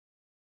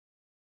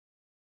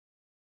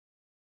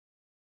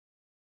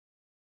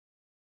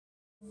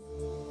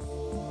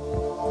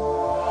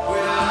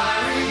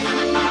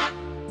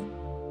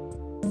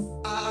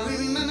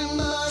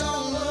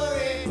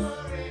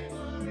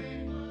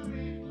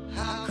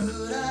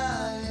Could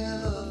I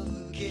ever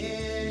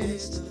forget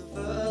it's the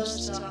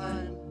first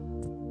time,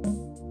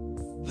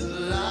 the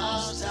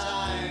last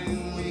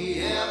time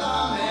we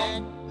ever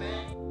met?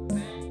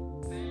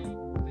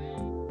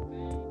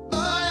 But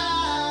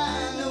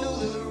I know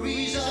the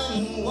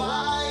reason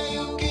why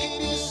you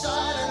keep your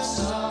silence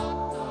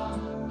up.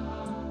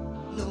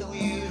 No,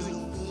 you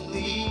don't fool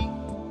me.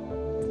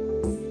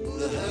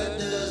 The hurt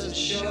doesn't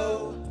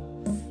show,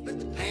 but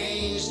the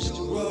pain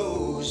still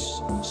grows.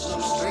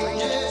 Some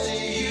strangers to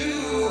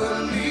you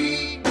and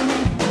me.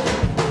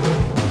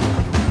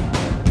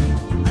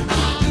 I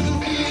can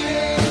feel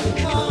it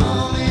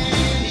coming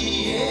in the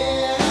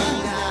air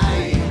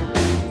tonight.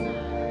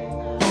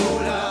 Oh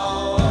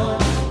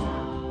Lord,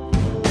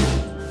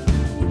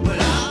 but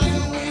I've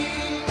been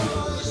waiting for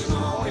this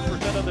moment.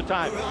 40% of the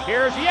time.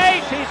 Here's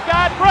Yates. He's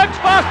got Brooks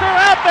Foster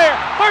out there.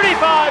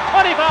 35,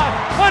 25,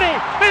 20,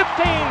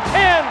 15,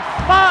 10,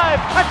 5.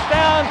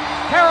 Touchdown,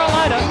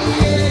 Carolina.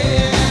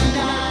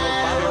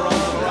 Bobby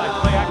runs to the right.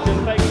 Play action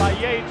fake by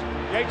Yates.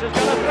 Yates is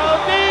going to throw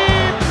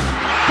deep.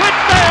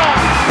 Touchdown.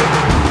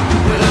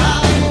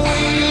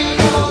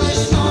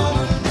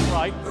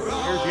 Right.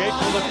 Here's Yates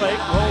with the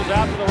fake. Rolls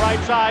out to the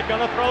right side.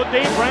 Going to throw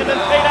deep. Brandon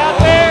Tate out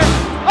there.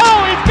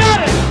 Oh, he's got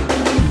it.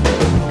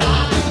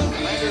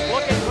 Landers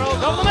looking,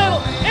 throws over the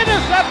middle.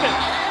 Intercepted.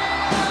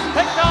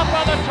 Picked off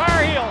by the Tar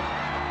Heel.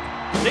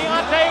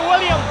 Deontay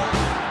Williams.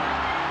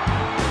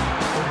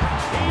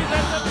 He's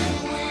at the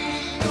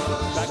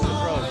back to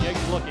throw.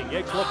 Yates looking,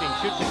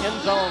 shoots the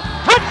end zone.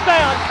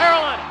 Touchdown,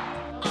 Carolina.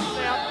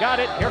 Now got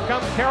it. Here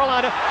comes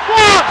Carolina.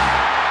 Blocked.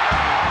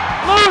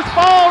 Loose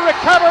ball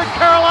recovered,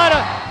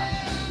 Carolina.